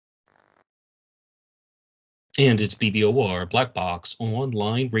And it's BBOR, Black Box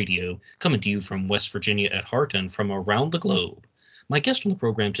Online Radio, coming to you from West Virginia at heart and from around the globe. My guest on the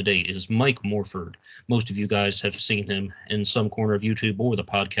program today is Mike Morford. Most of you guys have seen him in some corner of YouTube or the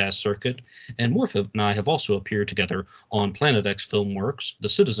podcast circuit, and Morford and I have also appeared together on Planet X Filmworks, the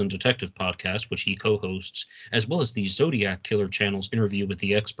Citizen Detective podcast, which he co-hosts, as well as the Zodiac Killer channel's Interview with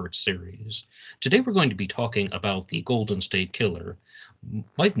the Experts series. Today we're going to be talking about the Golden State Killer.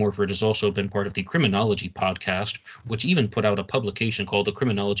 Mike Morford has also been part of the Criminology podcast, which even put out a publication called The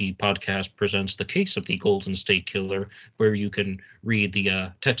Criminology Podcast Presents the Case of the Golden State Killer, where you can read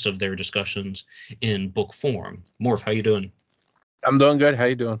the text of their discussions in book form. Morph, how you doing? I'm doing good. How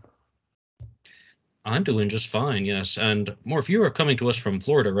you doing? I'm doing just fine, yes. And Morph, you are coming to us from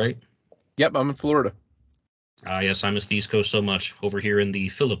Florida, right? Yep, I'm in Florida. Yes, I miss the East Coast so much. Over here in the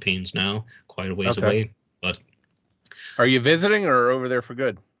Philippines now, quite a ways away, but... Are you visiting or over there for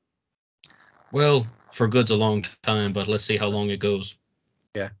good? Well, for good's a long time, but let's see how long it goes.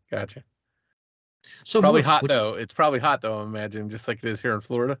 Yeah, gotcha. So probably hot though. It's probably hot though, I imagine, just like it is here in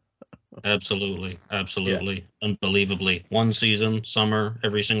Florida. Absolutely. Yeah. Unbelievably. One season, summer,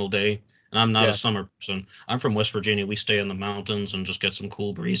 every single day. And I'm not a summer person. I'm from West Virginia. We stay in the mountains and just get some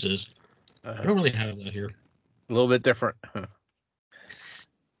cool breezes. I don't really have that here. A little bit different.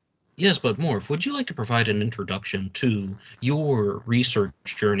 Yes, but Morph, would you like to provide an introduction to your research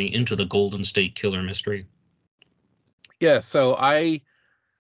journey into the Golden State Killer mystery? Yeah, so I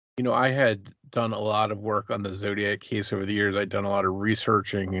had done a lot of work on the Zodiac case over the years. I'd done a lot of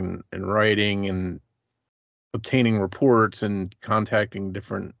researching and writing and obtaining reports and contacting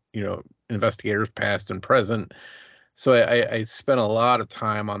different, investigators past and present. So I spent a lot of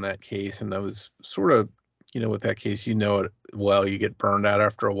time on that case, and I was sort of, with that case, it well, you get burned out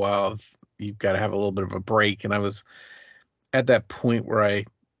after a while. You've got to have a little bit of a break. And I was at that point where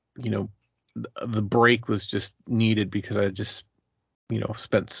the break was just needed because I just,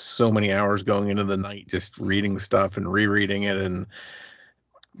 spent so many hours going into the night just reading stuff and rereading it and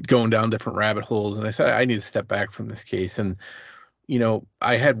going down different rabbit holes. And I said, I need to step back from this case. And,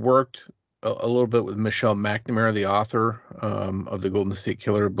 I had worked a little bit with Michelle McNamara, the author of the Golden State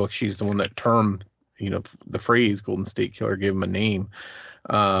Killer book. She's the one that termed, the phrase Golden State Killer, gave him a name.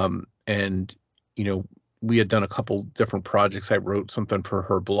 And, we had done a couple different projects. I wrote something for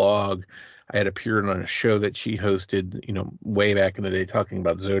her blog. I had appeared on a show that she hosted, way back in the day, talking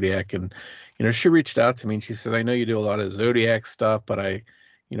about Zodiac. And, she reached out to me and she said, I know you do a lot of Zodiac stuff, but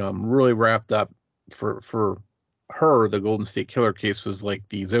I'm really wrapped up for her. The Golden State Killer case was like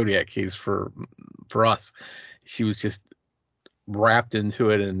the Zodiac case for us. She was just wrapped into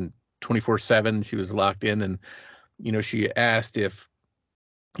it, and 24/7 she was locked in. And, she asked if,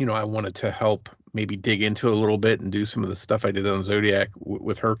 I wanted to help maybe dig into it a little bit and do some of the stuff I did on Zodiac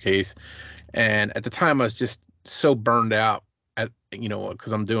with her case. And at the time I was just so burned out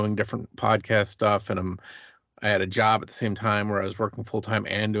because I'm doing different podcast stuff, and I had a job at the same time where I was working full time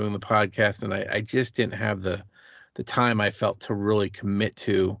and doing the podcast. And I just didn't have the time I felt to really commit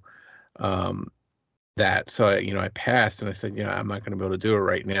to that. So I passed, and I said, I'm not going to be able to do it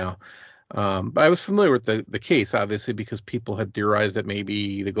right now. But I was familiar with the case, obviously, because people had theorized that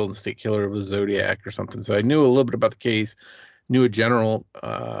maybe the Golden State Killer was Zodiac or something. So I knew a little bit about the case, knew a general,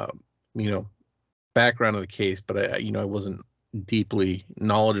 background of the case, but I wasn't deeply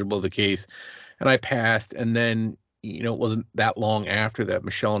knowledgeable of the case. And I passed, and then, it wasn't that long after that,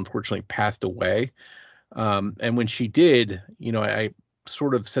 Michelle unfortunately passed away. And when she did, I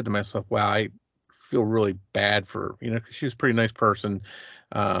sort of said to myself, wow, I feel really bad for, because she was a pretty nice person.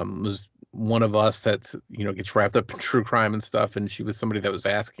 Was one of us that, gets wrapped up in true crime and stuff. And she was somebody that was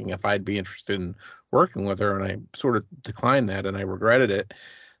asking if I'd be interested in working with her. And I sort of declined that, and I regretted it.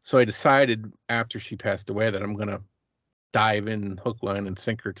 So I decided after she passed away that I'm going to dive in hook, line, and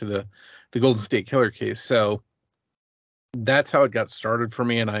sinker to the Golden State Killer case. So that's how it got started for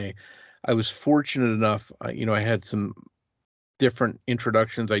me. And I was fortunate enough, I had some different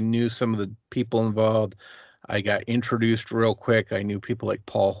introductions. I knew some of the people involved. I got introduced real quick. I knew people like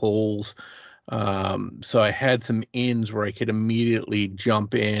Paul Holes. So I had some ins where I could immediately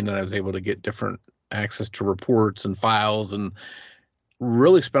jump in, and I was able to get different access to reports and files, and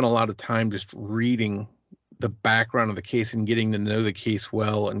really spent a lot of time just reading the background of the case and getting to know the case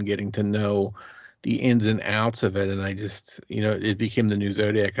well and getting to know the ins and outs of it. And I just, it became the new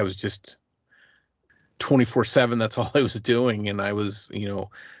Zodiac. I was just 24/7. That's all I was doing. And I was,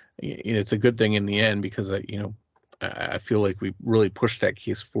 it's a good thing in the end, because I feel like we really pushed that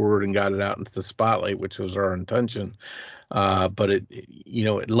case forward and got it out into the spotlight, which was our intention. But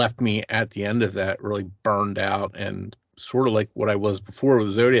it left me at the end of that really burned out, and sort of like what I was before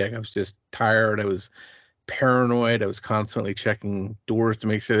with Zodiac. I was just tired. I was paranoid. I was constantly checking doors to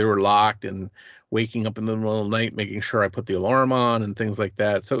make sure they were locked and waking up in the middle of the night, making sure I put the alarm on and things like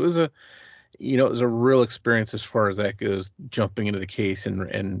that. So it was a real experience as far as that goes, jumping into the case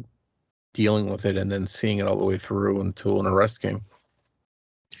and dealing with it and then seeing it all the way through until an arrest came.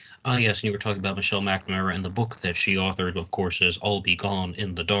 Yes, and you were talking about Michelle McNamara, and the book that she authored, of course, is All Be Gone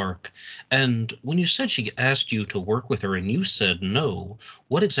in the Dark. And when you said she asked you to work with her and you said no,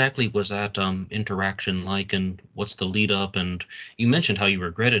 what exactly was that interaction like, and what's the lead up? And you mentioned how you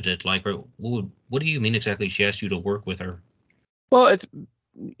regretted it. Like, what do you mean exactly she asked you to work with her? Well,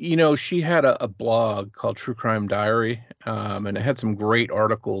 she had a blog called True Crime Diary, and it had some great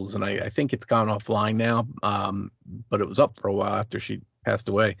articles, and I think it's gone offline now, but it was up for a while after she passed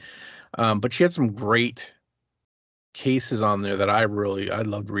away. But she had some great cases on there that I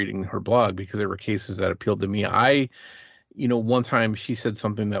loved reading her blog because there were cases that appealed to me. One time she said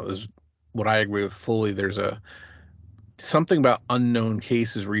something that was what I agree with fully. There's something about unknown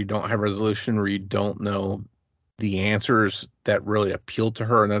cases where you don't have resolution, where you don't know the answers, that really appealed to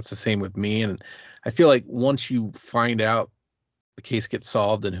her. And that's the same with me. And I feel like once you find out the case gets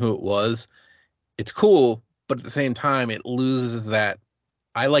solved and who it was, it's cool. But at the same time, it loses that.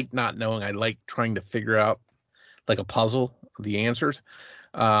 I like not knowing. I like trying to figure out, like a puzzle, the answers.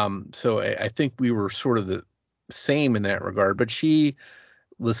 So I think we were sort of the same in that regard. But she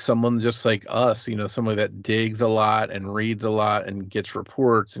was someone just like us, somebody that digs a lot and reads a lot and gets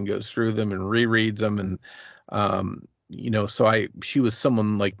reports and goes through them and rereads them. And, she was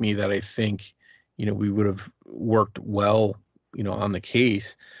someone like me that I think, we would have worked well, on the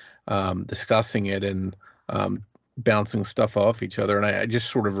case, discussing it and bouncing stuff off each other. And I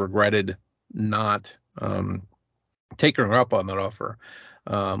just sort of regretted not taking her up on that offer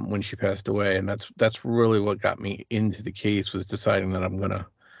when she passed away. And that's really what got me into the case, was deciding that I'm going to,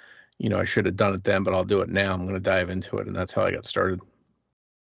 I should have done it then, but I'll do it now. I'm going to dive into it. And that's how I got started.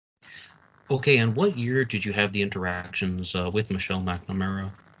 Okay, and what year did you have the interactions with Michelle McNamara?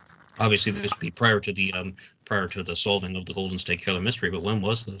 Obviously, this would be prior to the solving of the Golden State Killer mystery, but when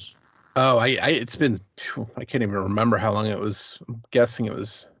was this? Oh, it's been, I can't even remember how long it was. I'm guessing it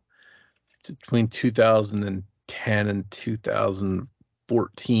was between 2010 and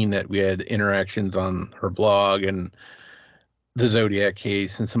 2014 that we had interactions on her blog and the Zodiac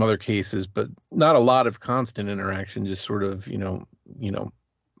case and some other cases, but not a lot of constant interaction, just sort of,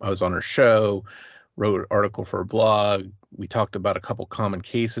 I was on her show, wrote an article for a blog. We talked about a couple common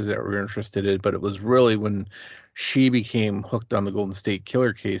cases that we were interested in, but it was really when she became hooked on the Golden State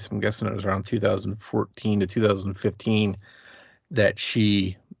Killer case. I'm guessing it was around 2014 to 2015 that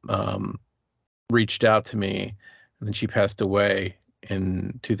she reached out to me, and then she passed away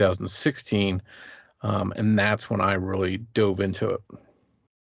in 2016. And that's when I really dove into it.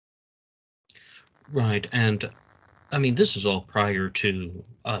 Right, and I mean, this is all prior to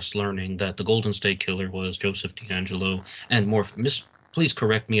us learning that the Golden State Killer was Joseph DeAngelo, and please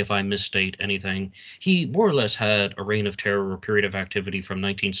correct me if I misstate anything. He more or less had a reign of terror, a period of activity from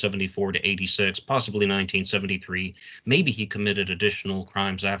 1974 to 86, possibly 1973. Maybe he committed additional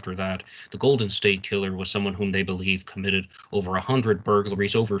crimes after that. The Golden State Killer was someone whom they believe committed over 100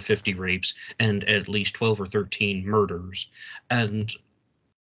 burglaries, over 50 rapes, and at least 12 or 13 murders. And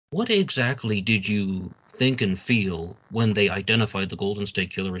what exactly did you think and feel when they identified the Golden State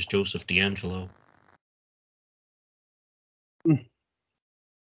Killer as Joseph DeAngelo?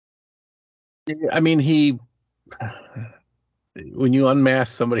 I mean, when you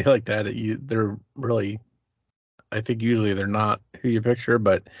unmask somebody like that, they're really, I think usually they're not who you picture.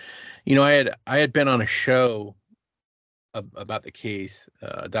 But I had been on a show about the case,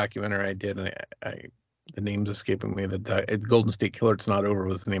 a documentary I did, and the name's escaping me. The Golden State Killer, It's Not Over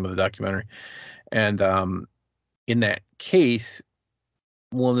was the name of the documentary. And in that case,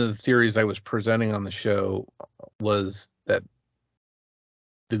 one of the theories I was presenting on the show was that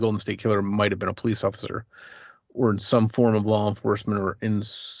the Golden State Killer might have been a police officer or in some form of law enforcement or in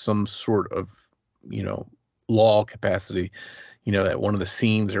some sort of, law capacity. At one of the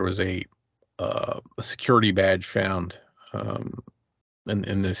scenes, there was a security badge found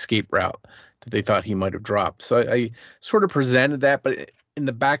in the escape route that they thought he might have dropped. So I sort of presented that, but in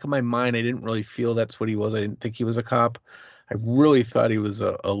the back of my mind, I didn't really feel that's what he was. I didn't think he was a cop. I really thought he was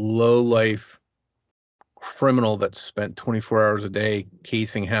a low-life criminal that spent 24 hours a day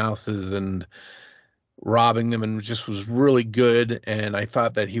casing houses and robbing them and just was really good. And I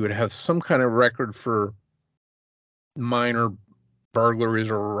thought that he would have some kind of record for minor burglaries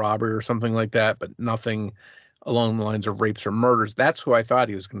or robbery or something like that, but nothing along the lines of rapes or murders. That's who I thought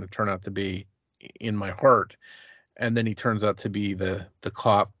he was going to turn out to be in my heart. and then he turns out to be the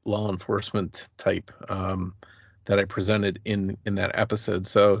cop, law enforcement type that I presented in that episode.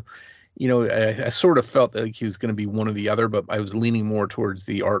 So, I sort of felt like he was going to be one or the other, but I was leaning more towards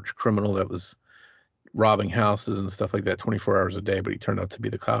the arch criminal that was robbing houses and stuff like that 24 hours a day, but he turned out to be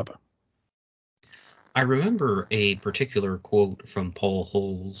the cop. I remember a particular quote from Paul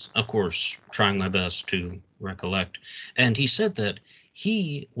Holes, of course, trying my best to recollect, and he said that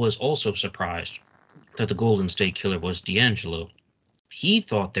he was also surprised that the Golden State Killer was D'Angelo. He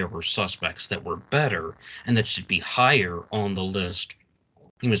thought there were suspects that were better and that should be higher on the list.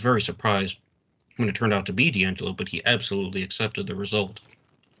 He was very surprised when it turned out to be D'Angelo, but he absolutely accepted the result.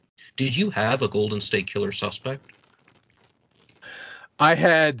 Did you have a Golden State Killer suspect? I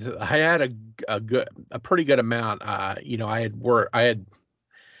had a pretty good amount. I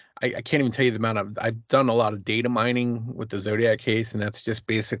can't even tell you the amount I've done a lot of data mining with the Zodiac case, and that's just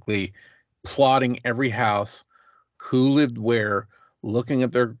basically plotting every house, who lived where, looking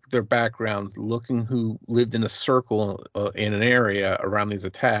at their backgrounds, looking who lived in a circle in an area around these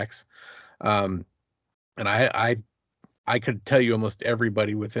attacks. And I could tell you almost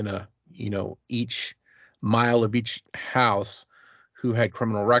everybody within each mile of each house who had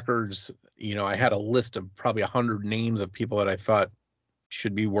criminal records. I had a list of probably 100 names of people that I thought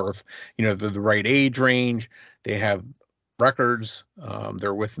should be worth, the right age range. They have records.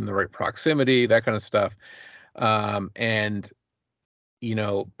 They're within the right proximity, that kind of stuff. But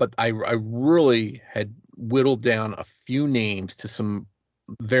I really had whittled down a few names to some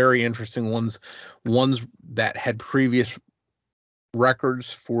very interesting ones that had previous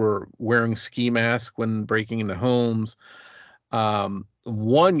records for wearing ski masks when breaking into homes.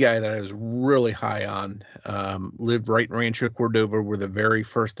 One guy that I was really high on lived right in Rancho Cordova where the very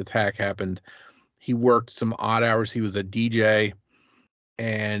first attack happened. He worked some odd hours. He was a DJ,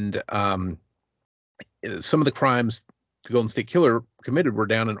 and some of the crimes the Golden State Killer committed were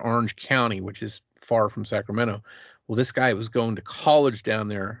down in Orange County, which is far from Sacramento. Well, this guy was going to college down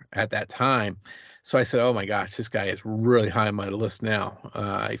there at that time. So I said, oh my gosh, this guy is really high on my list now.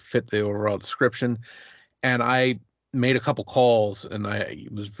 I fit the overall description. And I made a couple calls, and I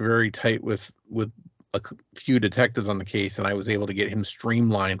was very tight with a few detectives on the case, and I was able to get him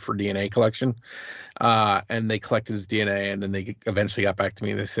streamlined for DNA collection. And they collected his DNA, and then they eventually got back to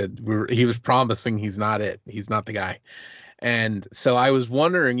me. They said he was promising he's not it. He's not the guy. And so I was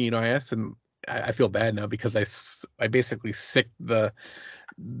wondering, I asked him, I feel bad now because I basically sicked the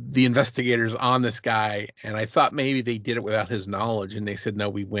investigators on this guy, and I thought maybe they did it without his knowledge, and they said no.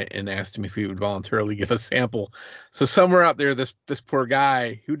 We went and asked him if he would voluntarily give a sample. So somewhere out there, this poor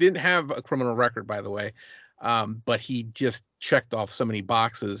guy who didn't have a criminal record, by the way, but he just checked off so many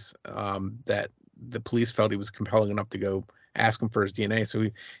boxes that the police felt he was compelling enough to go ask him for his DNA. So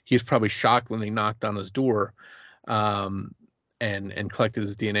he was probably shocked when they knocked on his door and collected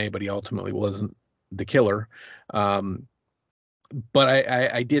his DNA, but he ultimately wasn't the killer. But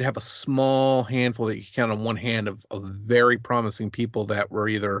I did have a small handful that you can count on one hand of very promising people that were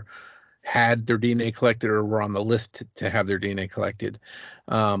either had their DNA collected or were on the list to have their DNA collected.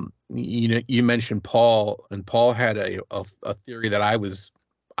 You mentioned Paul, and Paul had a theory that I was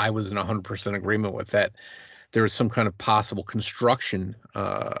in 100% agreement with, that there was some kind of possible construction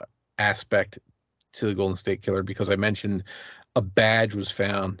aspect to the Golden State Killer, because I mentioned a badge was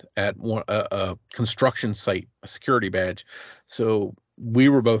found at a construction site, a security badge. So we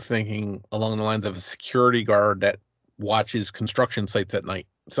were both thinking along the lines of a security guard that watches construction sites at night,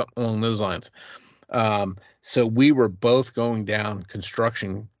 something along those lines. So we were both going down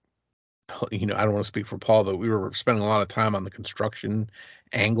construction. I don't want to speak for Paul, but we were spending a lot of time on the construction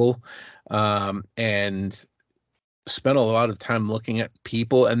angle, and spent a lot of time looking at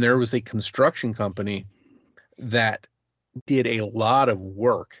people. And there was a construction company that did a lot of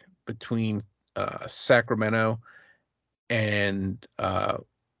work between Sacramento and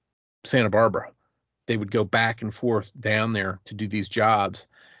Santa Barbara. They would go back and forth down there to do these jobs,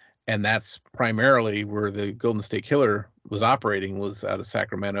 and that's primarily where the Golden State Killer was operating, was out of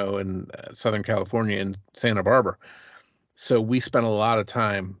Sacramento and Southern California and Santa Barbara. So we spent a lot of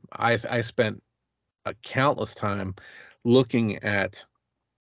time. I spent a countless time looking at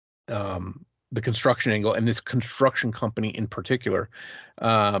the construction angle and this construction company in particular.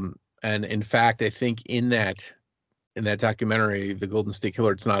 And in fact, I think in that documentary, The Golden State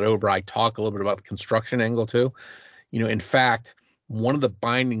Killer, It's Not Over, I talk a little bit about the construction angle too. In fact, one of the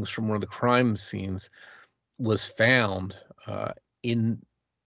bindings from one of the crime scenes was found in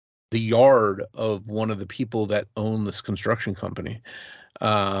the yard of one of the people that owned this construction company.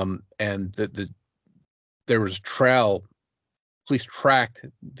 And there was a trail. Police tracked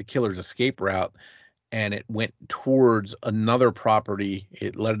the killer's escape route, and it went towards another property.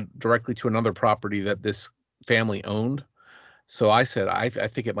 It led directly to another property that this family owned. So I said, I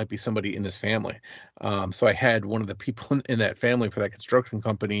think it might be somebody in this family. So I had one of the people in that family for that construction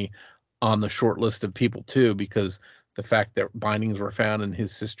company on the short list of people too, because the fact that bindings were found in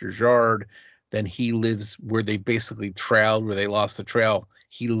his sister's yard, then he lives where they basically trailed, where they lost the trail.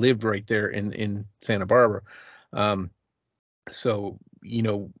 He lived right there in Santa Barbara. So,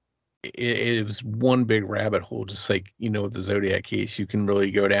 it was one big rabbit hole, just like, with the Zodiac case. You can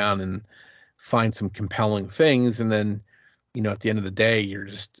really go down and find some compelling things, and then, at the end of the day,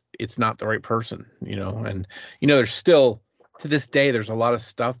 it's not the right person, and, there's still, to this day, there's a lot of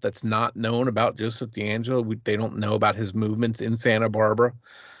stuff that's not known about Joseph DeAngelo. They don't know about his movements in Santa Barbara.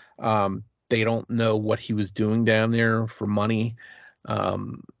 They don't know what he was doing down there for money.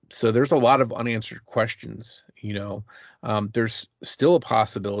 So there's a lot of unanswered questions, there's still a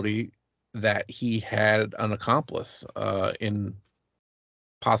possibility that he had an accomplice in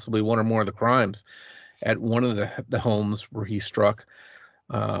possibly one or more of the crimes. At one of the homes where he struck,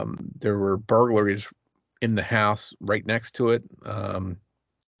 there were burglaries in the house right next to it.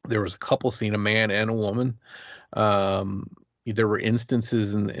 There was a couple seen, a man and a woman. There were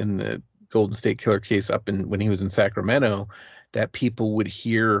instances in the Golden State Killer case when he was in Sacramento, that people would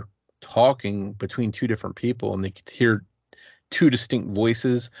hear talking between two different people, and they could hear two distinct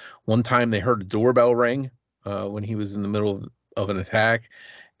voices. One time they heard a doorbell ring when he was in the middle of an attack,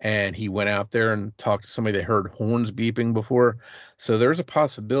 and he went out there and talked to somebody. They heard horns beeping before. So there's a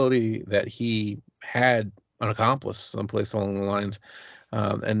possibility that he had an accomplice someplace along the lines.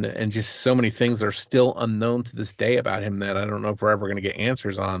 And just so many things are still unknown to this day about him that I don't know if we're ever going to get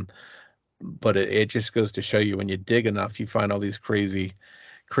answers on. But it just goes to show you, when you dig enough, you find all these crazy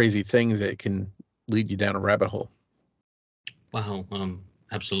things that can lead you down a rabbit hole. Wow,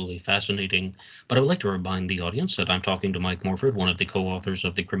 absolutely fascinating. But I would like to remind the audience that I'm talking to Mike Morford, one of the co-authors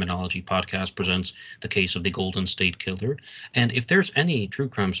of the Criminology podcast presents The Case of the Golden State Killer. And if there's any true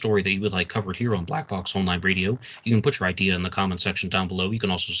crime story that you would like covered here on Black Box Online Radio, you can put your idea in the comment section down below. You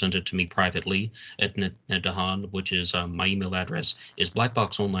can also send it to me privately at Neddahan, which is my email address is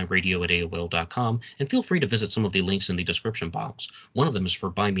blackboxonlineradio@aol.com. And feel free to visit some of the links in the description box. One of them is for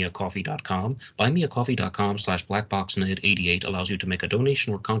BuyMeACoffee.com. BuyMeACoffee.com/BlackBoxNed88 allows you to make a donation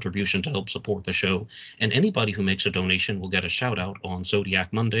or contribution to help support the show, and anybody who makes a donation will get a shout out on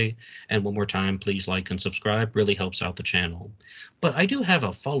Zodiac Monday. And one more time, please like and subscribe, really helps out the channel. But I do have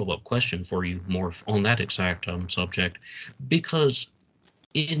a follow-up question for you, Morph, on that exact subject, because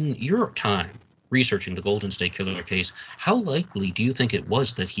in your time researching the Golden State Killer case, how likely do you think it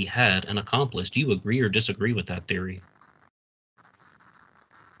was that he had an accomplice? Do you agree or disagree with that theory?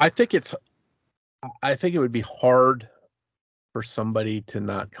 I think it would be hard for somebody to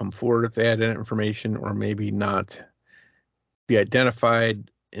not come forward if they had that information, or maybe not be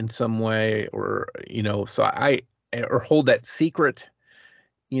identified in some way, or, or hold that secret,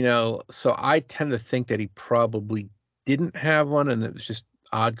 so I tend to think that he probably didn't have one, and it was just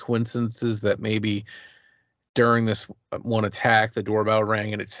odd coincidences that maybe during this one attack, the doorbell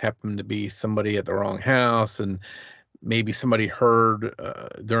rang and it just happened to be somebody at the wrong house, and maybe somebody heard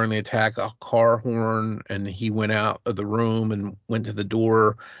during the attack a car horn, and he went out of the room and went to the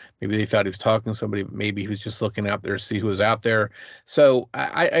door. Maybe they thought he was talking to somebody, but maybe he was just looking out there to see who was out there. So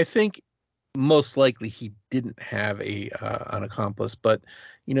I think most likely he didn't have an accomplice, but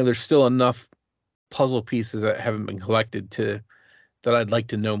there's still enough puzzle pieces that haven't been collected that I'd like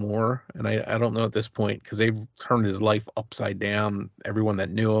to know more. And I don't know at this point, because they've turned his life upside down. Everyone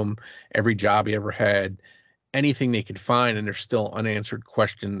that knew him, every job he ever had, anything they could find, and there's still unanswered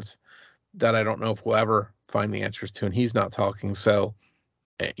questions that I don't know if we'll ever find the answers to, and he's not talking. So,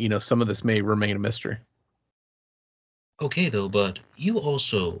 some of this may remain a mystery. Okay, though, but you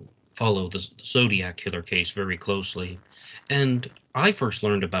also follow the Zodiac Killer case very closely, and I first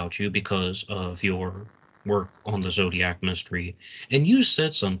learned about you because of your work on the Zodiac mystery, and you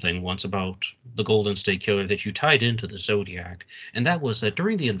said something once about the Golden State Killer that you tied into the Zodiac, and that was that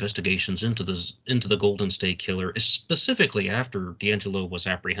during the investigations into the Golden State Killer, specifically after DeAngelo was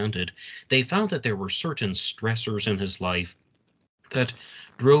apprehended, they found that there were certain stressors in his life that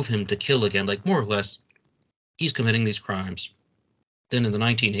drove him to kill again. Like, more or less, he's committing these crimes. Then in the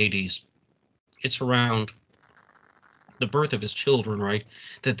 1980s, it's around the birth of his children, right?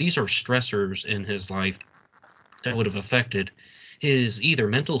 That these are stressors in his life that would have affected his either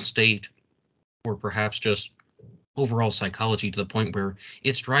mental state or perhaps just overall psychology, to the point where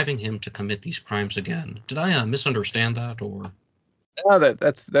it's driving him to commit these crimes again. Did I misunderstand that, or? No,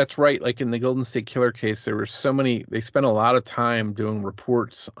 that's right. Like in the Golden State Killer case, there were so many. They spent a lot of time doing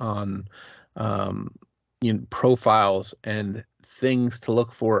reports on profiles and things to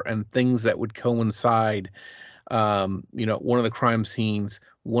look for and things that would coincide. One of the crime scenes,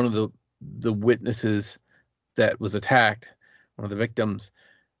 one of the witnesses that was attacked, one of the victims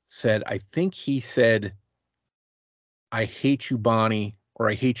said, I think he said, I hate you, Bonnie, or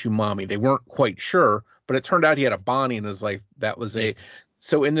I hate you, Mommy. They weren't quite sure, but it turned out he had a Bonnie in his life. That was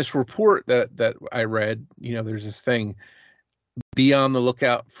so in this report that I read, there's this thing, be on the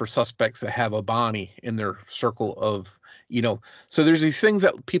lookout for suspects that have a Bonnie in their circle of, so there's these things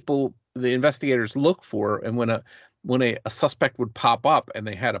that the investigators look for. And when a suspect would pop up and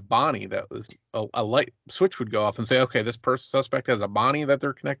they had a Bonnie, that was a light switch would go off and say, okay, this suspect has a Bonnie that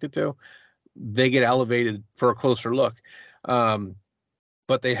they're connected to. They get elevated for a closer look.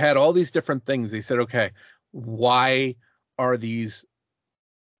 But they had all these different things. They said, okay, why are these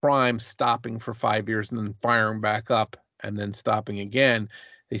crimes stopping for 5 years and then firing back up and then stopping again?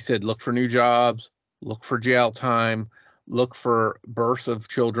 They said, look for new jobs, look for jail time, look for births of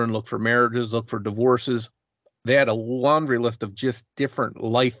children, look for marriages, look for divorces. They had a laundry list of just different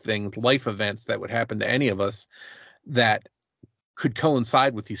life events that would happen to any of us that could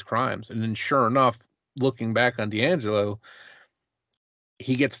coincide with these crimes. And then sure enough, looking back on D'Angelo,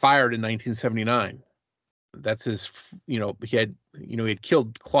 he gets fired in 1979. That's his, he had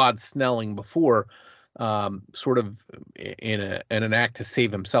killed Claude Snelling before, sort of in an act to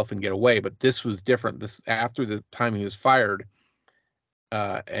save himself and get away. But this was different. This after the time he was fired,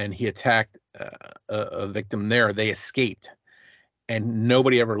 and he attacked a victim there. They escaped, and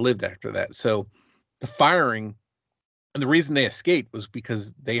nobody ever lived after that. So the firing, and the reason they escaped was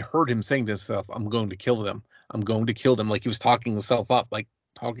because they heard him saying to himself, I'm going to kill them. I'm going to kill them. Like he was talking himself up, like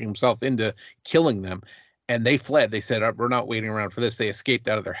talking himself into killing them. And they fled. They said, we're not waiting around for this. They escaped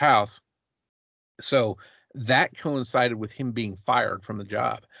out of their house. So that coincided with him being fired from the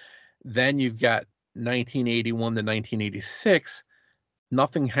job. Then you've got 1981 to 1986.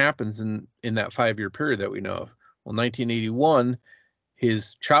 Nothing happens in that 5-year period that we know of. Well, 1981,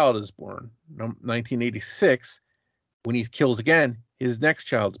 his child is born. 1986, when he kills again, his next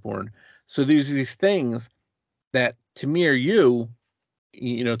child's born. So there's these things that to me or you,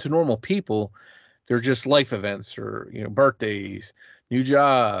 to normal people, they're just life events or, birthdays, new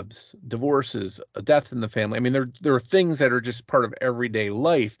jobs, divorces, a death in the family. I mean, there are things that are just part of everyday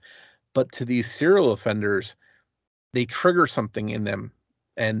life, but to these serial offenders, they trigger something in them,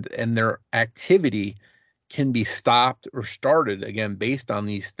 and their activity can be stopped or started again based on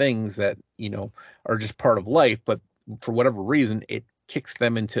these things that, are just part of life. But for whatever reason, it kicks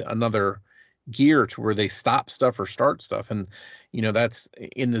them into another gear to where they stop stuff or start stuff. And, that's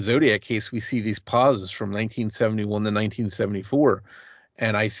in the Zodiac case, we see these pauses from 1971 to 1974.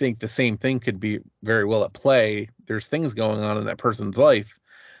 And I think the same thing could be very well at play. There's things going on in that person's life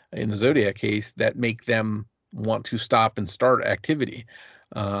in the Zodiac case that make them want to stop and start activity.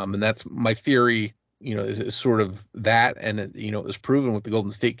 And that's my theory, is sort of that. And it was proven with the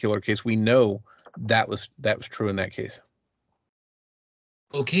Golden State Killer case. We know that was true in that case.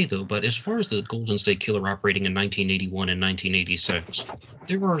 Okay, though, but as far as the Golden State Killer operating in 1981 and 1986,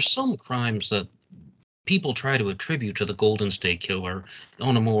 there are some crimes that people try to attribute to the Golden State Killer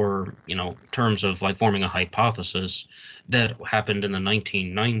on a more, terms of like forming a hypothesis that happened in the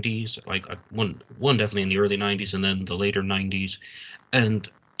 1990s, like one definitely in the early 90s and then the later 90s.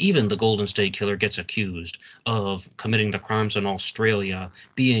 And even the Golden State Killer gets accused of committing the crimes in Australia,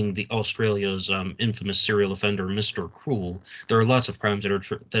 being Australia's infamous serial offender, Mr. Cruel. There are lots of crimes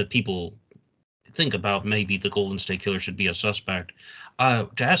that people think about maybe the Golden State Killer should be a suspect.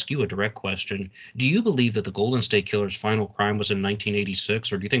 To ask you a direct question, do you believe that the Golden State Killer's final crime was in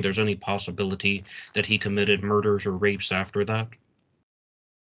 1986, or do you think there's any possibility that he committed murders or rapes after that?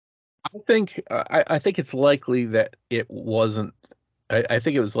 I think it's likely that it wasn't. I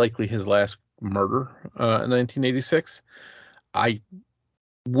think it was likely his last murder in 1986. I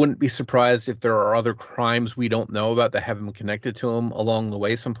wouldn't be surprised if there are other crimes we don't know about that haven't been connected to him along the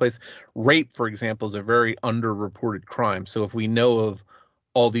way someplace. Rape, for example, is a very underreported crime. So if we know of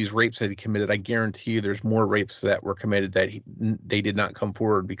all these rapes that he committed, I guarantee you there's more rapes that were committed that they did not come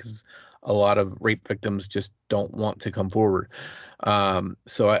forward because a lot of rape victims just don't want to come forward.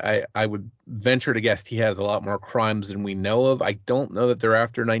 So I would venture to guess he has a lot more crimes than we know of. I don't know that they're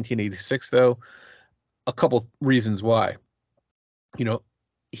after 1986, though. A couple reasons why.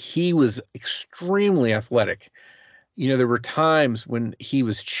 He was extremely athletic. There were times when he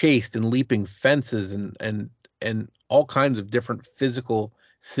was chased and leaping fences and all kinds of different physical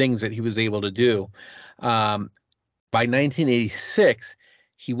things that he was able to do. By 1986,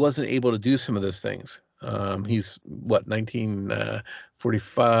 he wasn't able to do some of those things. He's what,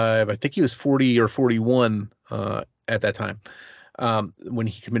 1945? I think he was 40 or 41 at that time when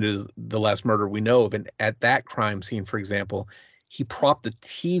he committed the last murder we know of. And at that crime scene, for example, he propped the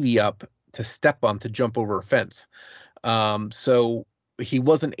TV up to step on to jump over a fence. So he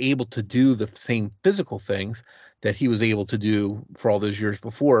wasn't able to do the same physical things that he was able to do for all those years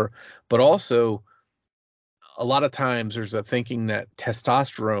before, but also a lot of times there's a thinking that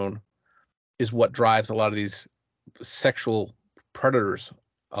testosterone is what drives a lot of these sexual predators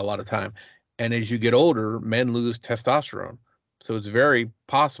a lot of time. And as you get older, men lose testosterone. So it's very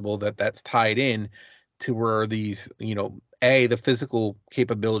possible that that's tied in to where these, A, the physical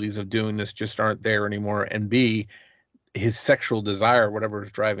capabilities of doing this just aren't there anymore, and B, his sexual desire, whatever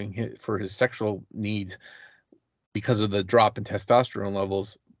is driving for his sexual needs because of the drop in testosterone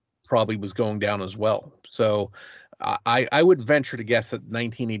levels, probably was going down as well. So I would venture to guess that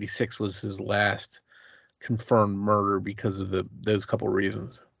 1986 was his last confirmed murder because of those couple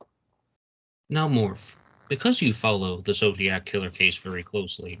reasons. Now, Morph, because you follow the Zodiac Killer case very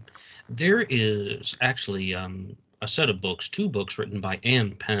closely, there is actually a set of books, 2 books written by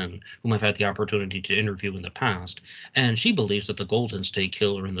Ann Penn, whom I've had the opportunity to interview in the past, and she believes that the Golden State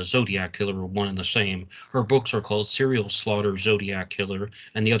Killer and the Zodiac Killer are one and the same. Her books are called Serial Slaughter Zodiac Killer,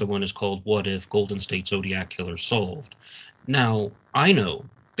 and the other one is called What If Golden State Zodiac Killer Solved. Now, I know,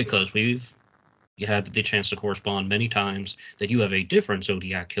 because you had the chance to correspond many times, that you have a different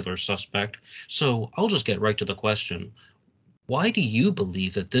Zodiac Killer suspect, so I'll just get right to the question. Why do you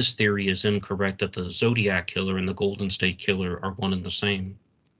believe that this theory is incorrect, that the Zodiac Killer and the Golden State Killer are one and the same?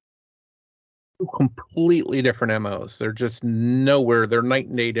 Completely different MOs. They're just nowhere. They're night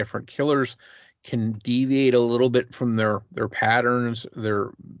and day different. Killers can deviate a little bit from their patterns,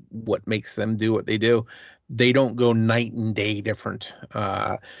 what makes them do what they do. They don't go night and day different.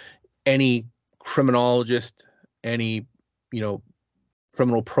 Any criminologist, any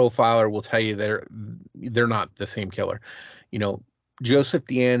criminal profiler will tell you they're not the same killer. Joseph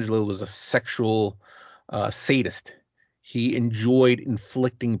DeAngelo was a sexual sadist. He enjoyed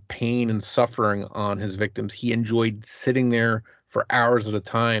inflicting pain and suffering on his victims. He enjoyed sitting there for hours at a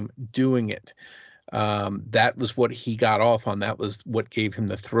time doing it. That was what he got off on. That was what gave him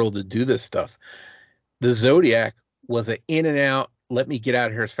the thrill to do this stuff. The Zodiac was an in and out, let me get out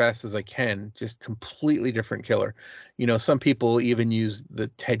of here as fast as I can, just completely different killer. Some people even use the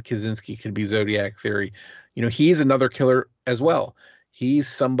Ted Kaczynski could be Zodiac theory. He's another killer as well. He's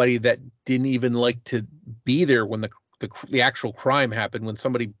somebody that didn't even like to be there when the actual crime happened. When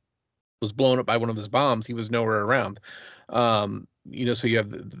somebody was blown up by one of his bombs, he was nowhere around. So you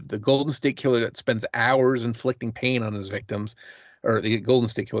have the Golden State Killer that spends hours inflicting pain on his victims, or the Golden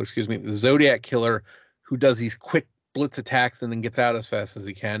State Killer, excuse me, the Zodiac Killer who does these quick blitz attacks and then gets out as fast as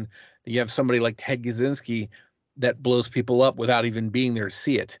he can. You have somebody like Ted Kaczynski that blows people up without even being there to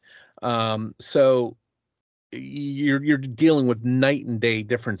see it. So you're dealing with night and day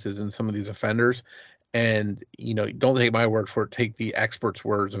differences in some of these offenders. And, don't take my word for it, take the experts'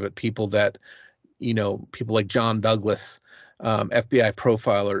 words of it. People like John Douglas, FBI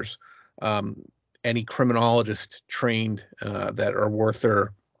profilers, any criminologist trained that are worth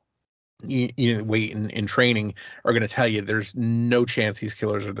their weight in training are going to tell you there's no chance these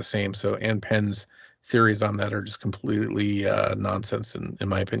killers are the same. So Ann Penn's theories on that are just completely nonsense, in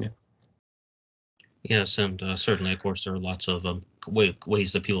my opinion. Yes, and certainly, of course, there are lots of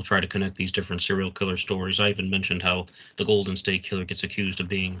ways that people try to connect these different serial killer stories. I even mentioned how the Golden State Killer gets accused of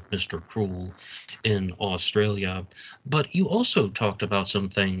being Mr. Cruel in Australia. But you also talked about some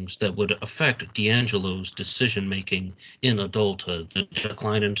things that would affect DeAngelo's decision-making in adulthood, the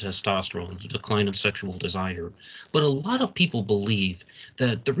decline in testosterone, the decline in sexual desire. But a lot of people believe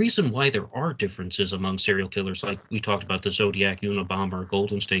that the reason why there are differences among serial killers, like we talked about the Zodiac Unabomber,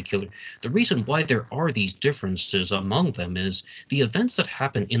 Golden State Killer, the reason why there are these differences among them is the events that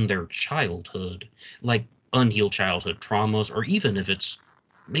happen in their childhood, like unhealed childhood traumas, or even if it's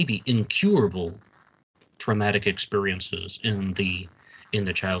maybe incurable traumatic experiences in the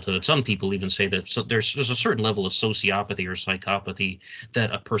childhood. Some people even say that there's a certain level of sociopathy or psychopathy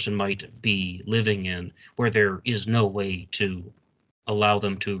that a person might be living in, where there is no way to allow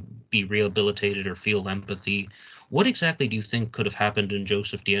them to be rehabilitated or feel empathy. What exactly do you think could have happened in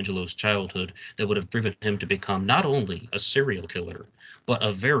Joseph DeAngelo's childhood that would have driven him to become not only a serial killer, but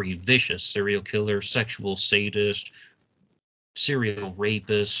a very vicious serial killer, sexual sadist, serial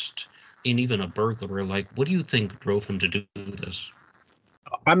rapist, and even a burglar? Like, what do you think drove him to do this?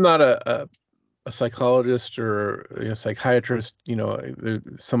 I'm not a psychologist or a psychiatrist.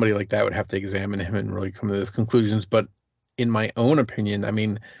 Somebody like that would have to examine him and really come to those conclusions. But in my own opinion, I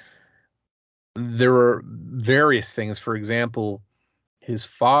mean, there were various things. For example, his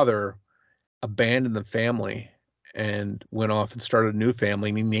father abandoned the family and went off and started a new family,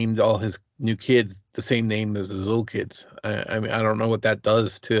 and he named all his new kids the same name as his old kids. I mean, I don't know what that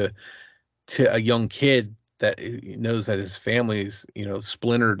does to a young kid that knows that his family's,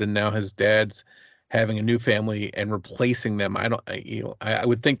 splintered, and now his dad's having a new family and replacing them. I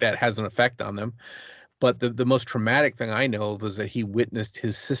would think that has an effect on them. But the most traumatic thing I know of was that he witnessed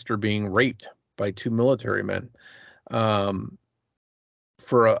his sister being raped by two military men.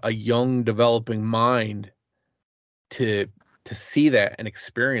 For a young developing mind to see that and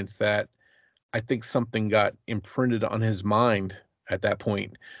experience that, I think something got imprinted on his mind at that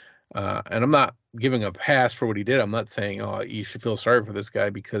point. And I'm not giving a pass for what he did. I'm not saying, oh, you should feel sorry for this guy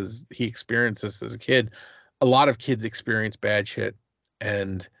because he experienced this as a kid. A lot of kids experience bad shit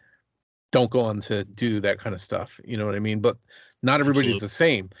and don't go on to do that kind of stuff. You know what I mean? But not everybody's Absolutely. the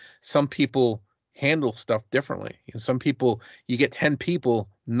same. Some people handle stuff differently. Some people, you get 10 people,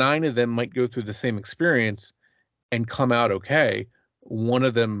 9 of them might go through the same experience and come out okay. One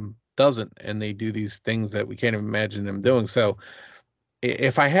of them doesn't, and they do these things that we can't even imagine them doing. So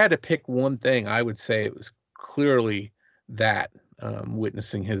if I had to pick one thing, I would say it was clearly that,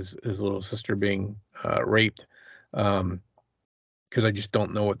 witnessing his little sister being raped, because I just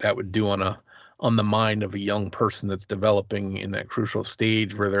don't know what that would do on the mind of a young person that's developing in that crucial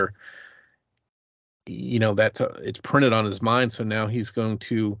stage where they're, it's printed on his mind. So now he's going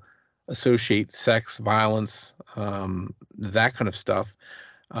to associate sex, violence, that kind of stuff.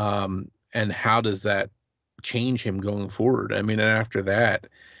 And how does that change him going forward? I mean, and after that,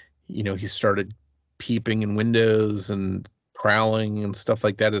 he started peeping in windows and prowling and stuff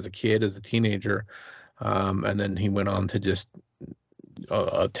like that as a kid, as a teenager. And then he went on to just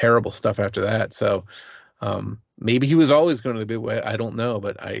terrible stuff after that. So maybe he was always going to be, I don't know,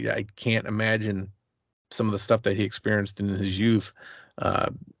 but I can't imagine some of the stuff that he experienced in his youth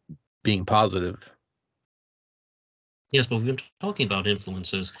being positive. Yes, but we've been talking about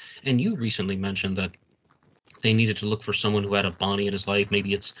influences, and you recently mentioned that they needed to look for someone who had a Bonnie in his life.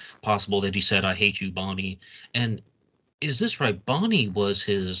 Maybe it's possible that he said, "I hate you, Bonnie." And is this right? Bonnie was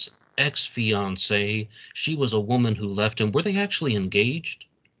his ex-fiancée. She was a woman who left him. Were they actually engaged?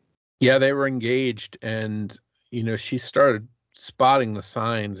 Yeah, they were engaged, and she started spotting the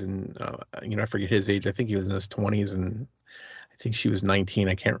signs, and I forget his age. I think he was in his 20s, and I think she was 19.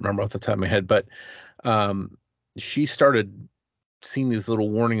 I can't remember off the top of my head, but she started seeing these little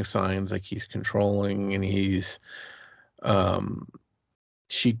warning signs, like he's controlling, and he'd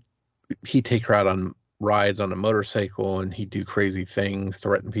take her out on rides on a motorcycle, and he'd do crazy things,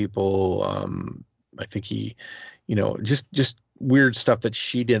 threaten people. I think he, just weird stuff that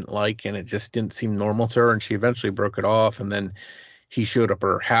she didn't like, and it just didn't seem normal to her, and she eventually broke it off. And then he showed up at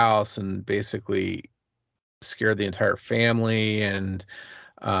her house and basically scared the entire family. And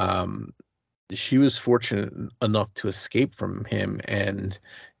she was fortunate enough to escape from him and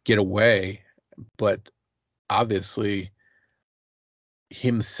get away. But obviously,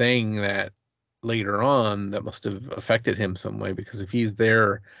 him saying that later on, that must have affected him some way, because if he's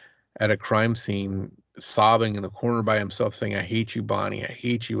there at a crime scene sobbing in the corner by himself saying, "I hate you, Bonnie, I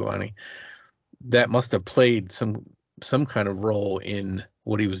hate you, Bonnie," that must have played some kind of role in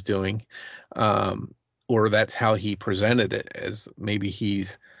what he was doing. Or that's how he presented it, as maybe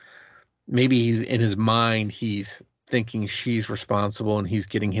he's in his mind, he's thinking she's responsible, and he's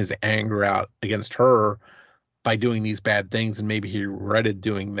getting his anger out against her by doing these bad things, and maybe he regretted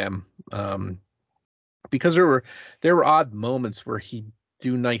doing them. Because there were odd moments where he'd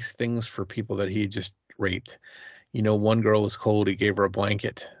do nice things for people that he just raped. One girl was cold, he gave her a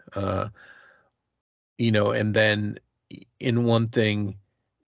blanket. And then in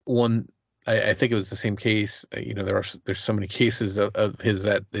I think it was the same case. There's so many cases of his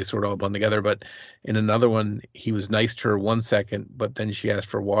that they sort of all blend together. But in another one, he was nice to her 1 second, but then she asked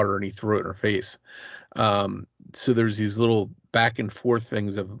for water and he threw it in her face. So there's these little back and forth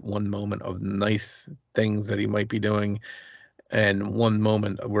things of one moment of nice things that he might be doing, and one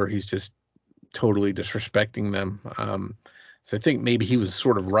moment where he's just totally disrespecting them. So I think maybe he was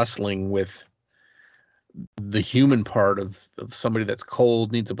sort of wrestling with the human part of somebody that's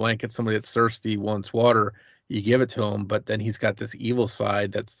cold, needs a blanket, somebody that's thirsty, wants water. You give it to him, but then he's got this evil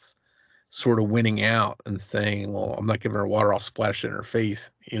side that's sort of winning out and saying, "Well, I'm not giving her water, I'll splash it in her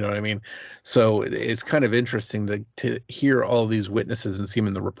face." You know what I mean? So it's kind of interesting to hear all these witnesses and see them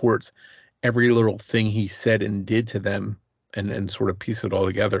in the reports, every little thing he said and did to them, and sort of piece it all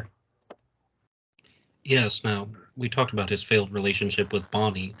together. Yes. Now, we talked about his failed relationship with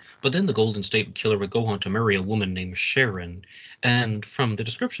Bonnie, but then the Golden State Killer would go on to marry a woman named Sharon. And from the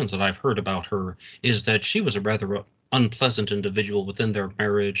descriptions that I've heard about her, is that she was a rather unpleasant individual within their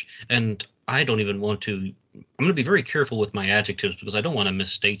marriage. And I don't even want to. I'm going to be very careful with my adjectives because I don't want to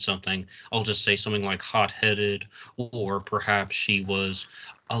misstate something. I'll just say something like hot-headed, or perhaps she was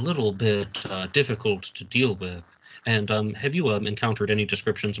a little bit difficult to deal with. And have you encountered any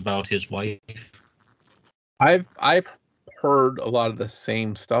descriptions about his wife? I've heard a lot of the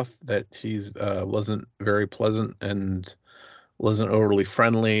same stuff, that she's wasn't very pleasant and wasn't overly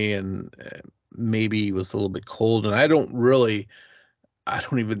friendly, and maybe was a little bit cold. And I don't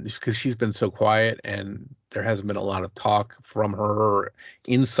even, because she's been so quiet and there hasn't been a lot of talk from her or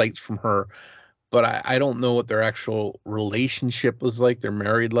insights from her. But I don't know what their actual relationship was like, their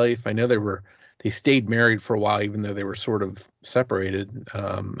married life. I know they stayed married for a while, even though they were sort of separated.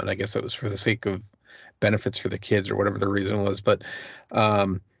 And I guess it was for the sake of benefits for the kids or whatever the reason was. But,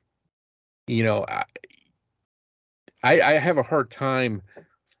 um, you know, I have a hard time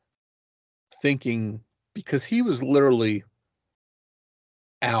thinking, because he was literally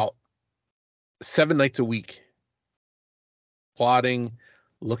out 7 nights a week, plotting,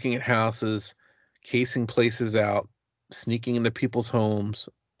 looking at houses, casing places out, sneaking into people's homes,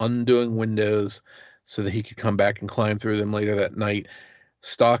 undoing windows so that he could come back and climb through them later that night,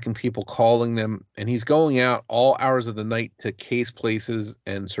 stalking people, calling them. And he's going out all hours of the night to case places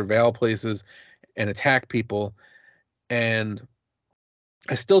and surveil places and attack people. And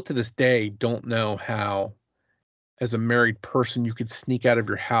I still to this day don't know how, as a married person, you could sneak out of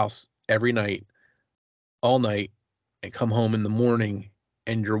your house every night, all night, and come home in the morning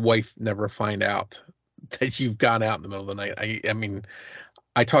and your wife never find out that you've gone out in the middle of the night. I mean,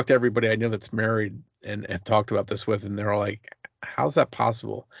 I talk to everybody I know that's married and have talked about this with, and they're all like, how's that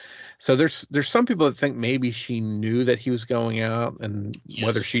possible? So there's some people that think maybe she knew that he was going out, and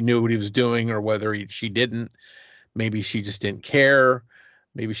whether Yes. she knew what he was doing or whether she didn't, maybe she just didn't care.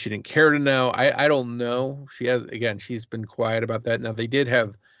 Maybe she didn't care to know. I don't know. She's been quiet about that. Now, they did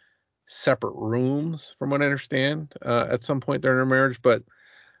have separate rooms, from what I understand, at some point during their marriage. But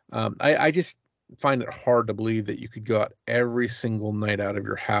I just find it hard to believe that you could go out every single night out of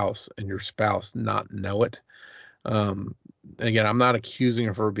your house and your spouse not know it. Um, again, I'm not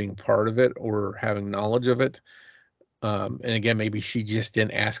accusing her of being part of it or having knowledge of it. And again, maybe she just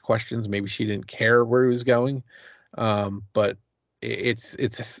didn't ask questions. Maybe she didn't care where he was going. But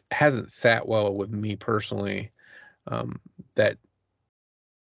it's hasn't sat well with me personally, um, that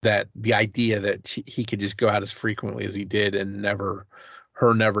the idea that he could just go out as frequently as he did and never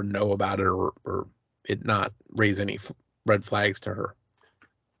know about it, or it not raise any red flags to her.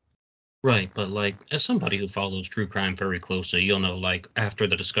 Right, but like as somebody who follows true crime very closely, you'll know like after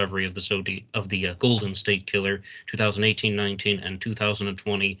the discovery of the Golden State Killer, 2018, 19, and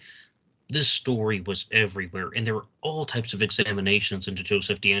 2020, this story was everywhere, and there were all types of examinations into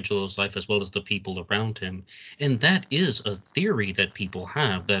Joseph D'Angelo's life as well as the people around him. And that is a theory that people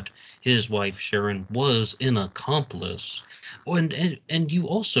have, that his wife Sharon was an accomplice. Oh, and you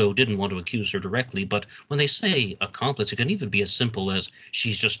also didn't want to accuse her directly, but when they say accomplice, it can even be as simple as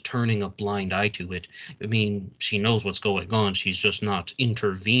she's just turning a blind eye to it. I mean, she knows what's going on, she's just not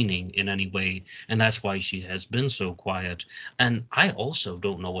intervening in any way, and that's why she has been so quiet. And I also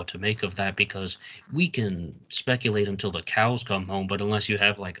don't know what to make of that, because we can speculate until the cows come home, but unless you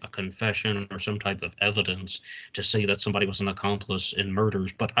have like a confession or some type of evidence to say that somebody was an accomplice in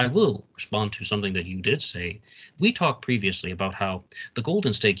murders. But I will respond to something that you did say. We talked previously about how the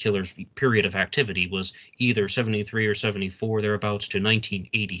Golden State Killer's period of activity was either 73 or 74, thereabouts, to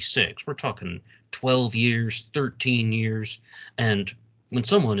 1986. We're talking 12 years, 13 years. And when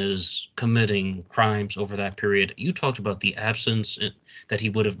someone is committing crimes over that period, you talked about the absence that he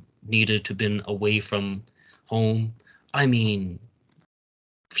would have needed to been away from home. I mean,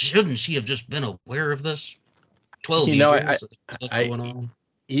 shouldn't she have just been aware of this? 12 You know, years of stuff I, going on.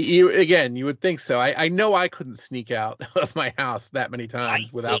 again, you would think so. I know I couldn't sneak out of my house that many I times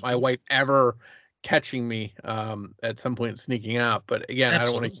without my couldn't. wife ever catching me, at some point sneaking out. But again, I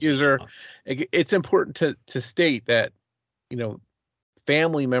don't want to accuse Absolutely her. not. It's important to state that, you know,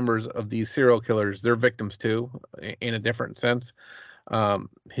 family members of these serial killers, they're victims too, in a different sense.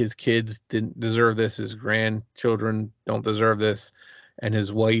 His kids didn't deserve this. His grandchildren don't deserve this, and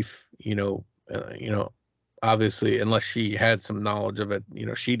his wife, obviously, unless she had some knowledge of it,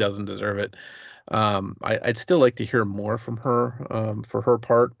 she doesn't deserve it. I'd still like to hear more from her, for her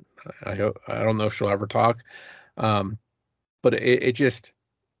part. I don't know if she'll ever talk, um, but it just,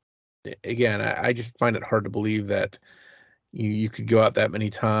 again, I just find it hard to believe that you could go out that many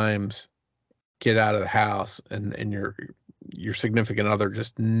times get out of the house, and your significant other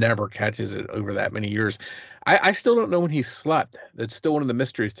just never catches it over that many years. I still don't know when he slept. That's still one of the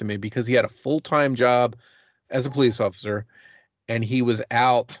mysteries to me, because he had a full-time job as a police officer, and he was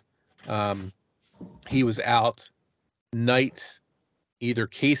out nights, either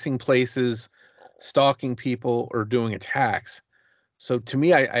casing places, stalking people, or doing attacks. So to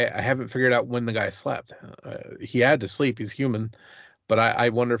me, I haven't figured out when the guy slept. He had to sleep. He's human. But I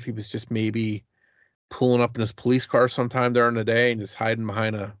wonder if he was just maybe pulling up in his police car sometime during the day and just hiding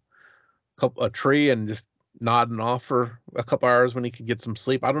behind a tree and just nodding off for a couple hours when he could get some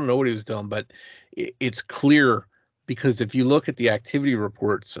sleep. I don't know what he was doing, but it's clear, because if you look at the activity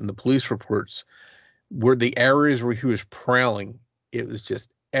reports and the police reports, where the areas where he was prowling, it was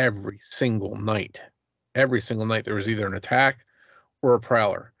just every single night. Every single night there was either an attack or a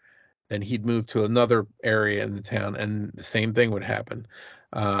prowler. Then he'd move to another area in the town, and the same thing would happen,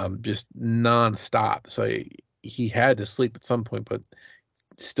 just nonstop. So he had to sleep at some point, but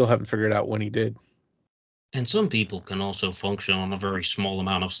still haven't figured out when he did. And some people can also function on a very small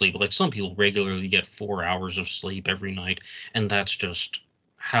amount of sleep. Like some people regularly get 4 hours of sleep every night, and that's just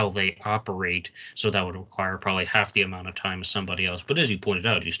how they operate. So that would require probably half the amount of time as somebody else. But as you pointed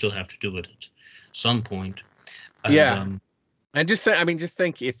out, you still have to do it at some point. And, yeah. And just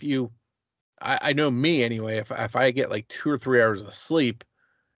think if you, I know me anyway, if I get like 2 or 3 hours of sleep,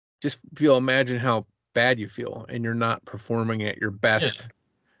 just imagine how bad you feel, and you're not performing at your best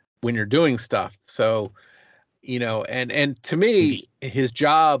when you're doing stuff. So, and to me, his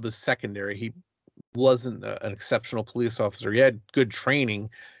job is secondary. He wasn't an exceptional police officer. He had good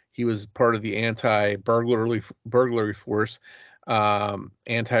training. He was part of the anti-burglary force,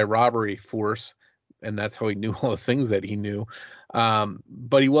 anti-robbery force, and that's how he knew all the things that he knew.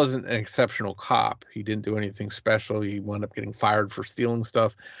 But he wasn't an exceptional cop. He didn't do anything special. He wound up getting fired for stealing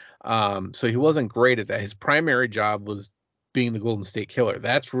stuff. So he wasn't great at that. His primary job was being the Golden State Killer.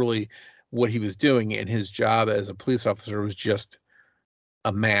 That's really what he was doing, and his job as a police officer was just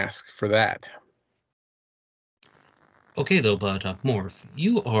a mask for that. Okay, though, but Morph,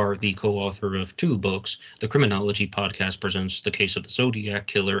 you are the co-author of 2 books. The Criminology Podcast presents The Case of the Zodiac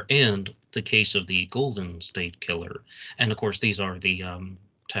Killer and The Case of the Golden State Killer. And, of course, these are the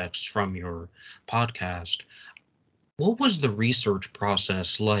texts from your podcast. What was the research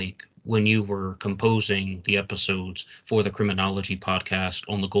process like when you were composing the episodes for the Criminology Podcast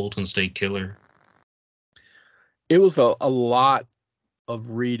on the Golden State Killer? It was a lot of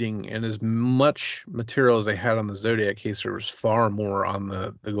reading, and as much material as I had on the Zodiac case, there was far more on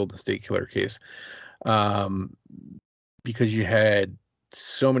the Golden State Killer case, because you had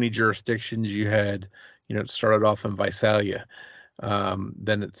so many jurisdictions. You had, it started off in Visalia,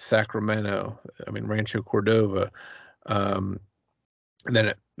 then it's Sacramento, Rancho Cordova, and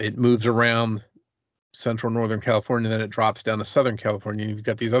then it moves around central Northern California, then it drops down to Southern California. You've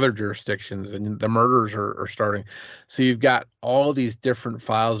got these other jurisdictions, and the murders are starting. So you've got all these different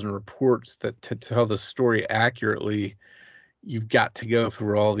files and reports that to tell the story accurately, you've got to go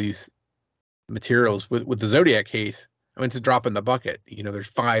through all these materials. With the Zodiac case, it's a drop in the bucket. There's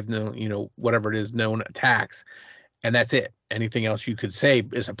 5 known, whatever it is, known attacks, and that's it. Anything else you could say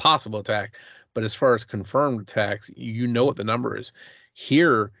is a possible attack. But as far as confirmed attacks, you know what the number is.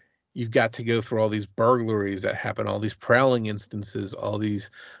 Here, you've got to go through all these burglaries that happen, all these prowling instances, all these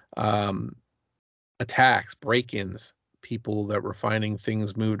attacks, break-ins, people that were finding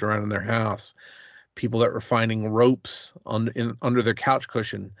things moved around in their house, people that were finding ropes under their couch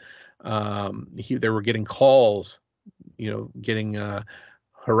cushion. They were getting calls, getting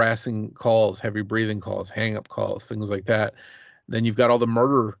harassing calls, heavy breathing calls, hang-up calls, things like that. Then you've got all the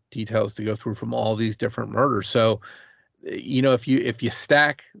murder details to go through from all these different murders. So, if you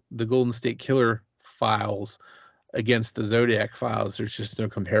stack the Golden State Killer files against the Zodiac files, there's just no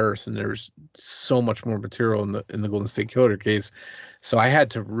comparison. There's so much more material in the Golden State Killer case. So I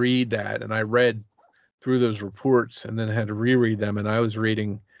had to read that, and I read through those reports and then had to reread them. And I was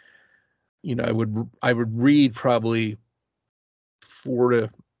reading, I would read probably 4 to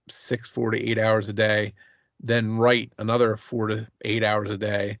 8 hours a day, then write another 4 to 8 hours a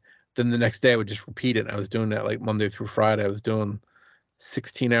day. Then the next day I would just repeat it. I was doing that like Monday through Friday. I was doing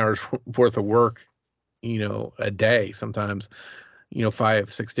 16 hours worth of work, a day, sometimes,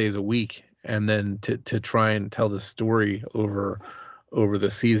 5-6 days a week. And then to try and tell the story over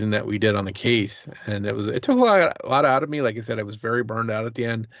the season that we did on the case. And it took a lot out of me. Like I said, I was very burned out at the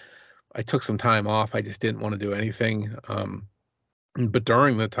end. I took some time off. I just didn't want to do anything. But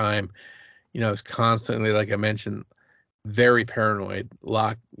during the time, I was constantly, like I mentioned, very paranoid,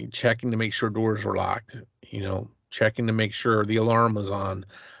 checking to make sure doors were locked, checking to make sure the alarm was on,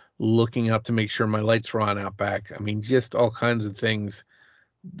 looking up to make sure my lights were on out back. I mean, just all kinds of things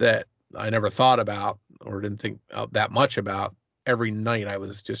that I never thought about or didn't think that much about. Every night I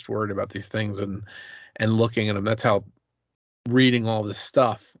was just worried about these things and looking at them. That's how reading all this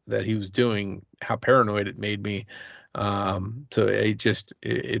stuff that he was doing, how paranoid it made me. So it's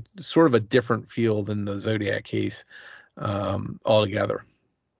sort of a different feel than the Zodiac case altogether.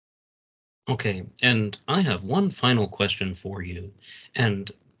 Okay, and I have one final question for you,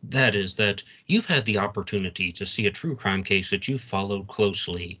 and that is that you've had the opportunity to see a true crime case that you've followed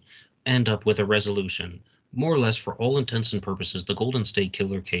closely end up with a resolution. More or less, for all intents and purposes, the Golden State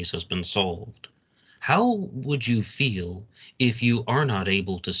Killer case has been solved. How would you feel if you are not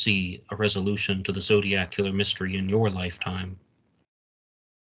able to see a resolution to the Zodiac Killer mystery in your lifetime?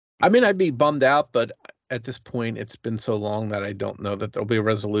 I mean, I'd be bummed out, but at this point, it's been so long that I don't know that there'll be a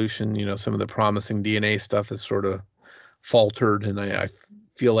resolution. You know, some of the promising DNA stuff has sort of faltered, and I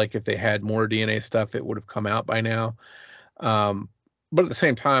feel like if they had more DNA stuff, it would have come out by now. But at the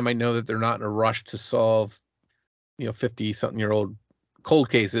same time, I know that they're not in a rush to solve, 50-something-year-old cold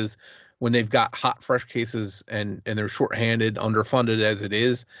cases when they've got hot, fresh cases and they're shorthanded, underfunded as it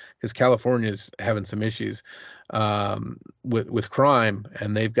is, because California's having some issues with crime,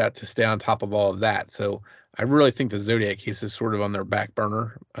 and they've got to stay on top of all of that. So I really think the Zodiac case is sort of on their back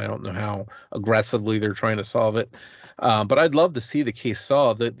burner. I don't know how aggressively they're trying to solve it, but I'd love to see the case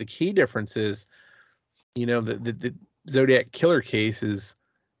solved. The key difference is, the Zodiac Killer case is,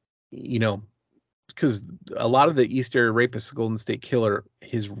 because a lot of the East Area rapist, the Golden State Killer,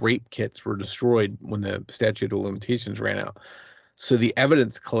 his rape kits were destroyed when the statute of limitations ran out. So the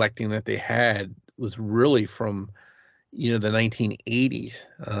evidence collecting that they had was really from, the 1980s.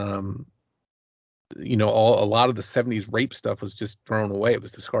 A lot of the 70s rape stuff was just thrown away. It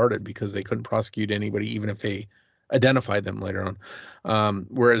was discarded because they couldn't prosecute anybody, even if they identified them later on.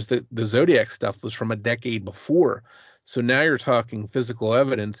 Whereas the Zodiac stuff was from a decade before. So now you're talking physical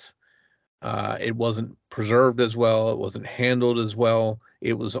evidence. It wasn't preserved as well. It wasn't handled as well.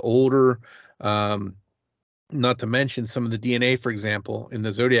 It was older. Not to mention some of the DNA, for example, in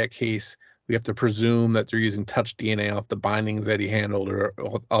the Zodiac case, we have to presume that they're using touch DNA off the bindings that he handled, or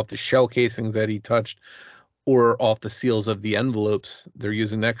off the shell casings that he touched, or off the seals of the envelopes. They're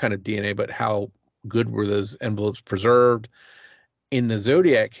using that kind of DNA, but how good were those envelopes preserved? In the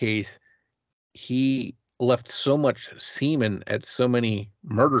Zodiac case, he left so much semen at so many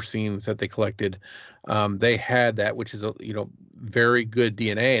murder scenes that they collected. They had that, which is very good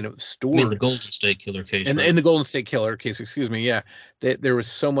DNA, and it was stored. I mean, the Golden State Killer case, and right? in the Golden State Killer case, excuse me, yeah, there was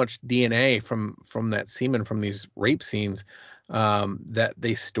so much DNA from that semen from these rape scenes that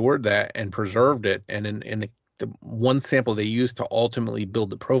they stored that and preserved it. And in the one sample they used to ultimately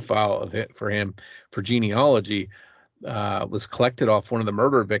build the profile of it for him for genealogy was collected off one of the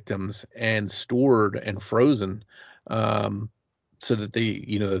murder victims and stored and frozen, so that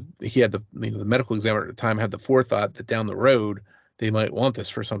he had the medical examiner at the time had the forethought that down the road they might want this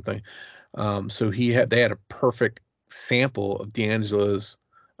for something. So they had a perfect sample of D'Angelo's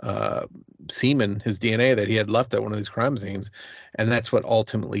semen, his DNA that he had left at one of these crime scenes, and that's what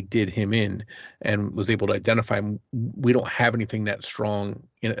ultimately did him in and was able to identify him. We don't have anything that strong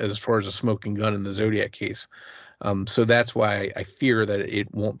as far as a smoking gun in the Zodiac case. So that's why I fear that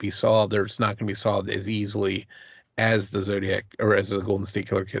it won't be solved, or it's not going to be solved as easily as the Zodiac or as the Golden State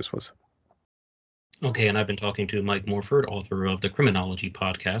Killer case was. Okay, and I've been talking to Mike Morford, author of the Criminology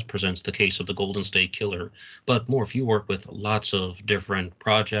podcast, presents the case of the Golden State Killer. But Morph, you work with lots of different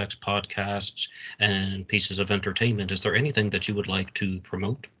projects, podcasts, and pieces of entertainment. Is there anything that you would like to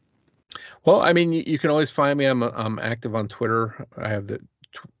promote? Well, I mean, you can always find me. I'm active on Twitter. I have the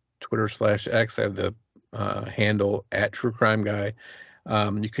Twitter/X. I have the handle at True Crime Guy.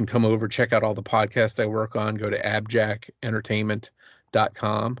 You can come over, check out all the podcasts I work on. Go to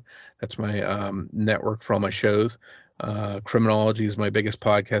abjackentertainment.com. That's my network for all my shows. Criminology is my biggest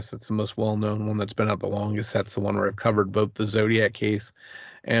podcast. It's the most well-known one that's been out the longest. That's the one where I've covered both the Zodiac case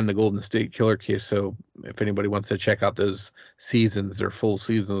and the Golden State Killer case. So if anybody wants to check out those seasons, they're full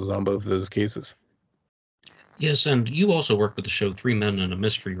seasons on both of those cases. Yes, and you also work with the show 3 Men and a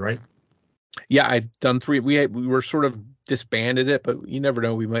Mystery, right? Yeah, I've done 3. We were sort of disbanded it, but you never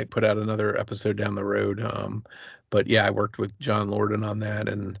know. We might put out another episode down the road. But yeah, I worked with John Lorden on that,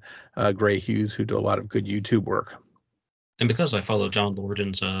 and Gray Hughes, who do a lot of good YouTube work. And because I follow John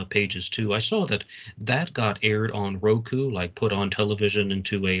Lorden's pages too, I saw that got aired on Roku, like put on television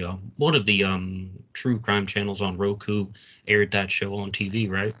into a one of the true crime channels on Roku aired that show on TV,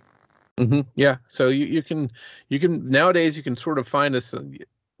 right? Mm-hmm. Yeah. So you can nowadays you can sort of find us,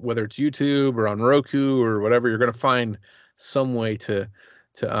 whether it's YouTube or on Roku or whatever. You're going to find some way to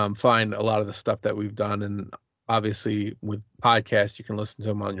find a lot of the stuff that we've done. And obviously with podcasts, you can listen to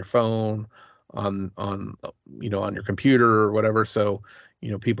them on your phone, on on your computer or whatever. So,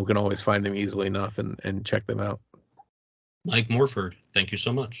 people can always find them easily enough and check them out. Mike Morford, thank you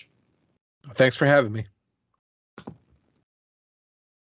so much. Thanks for having me.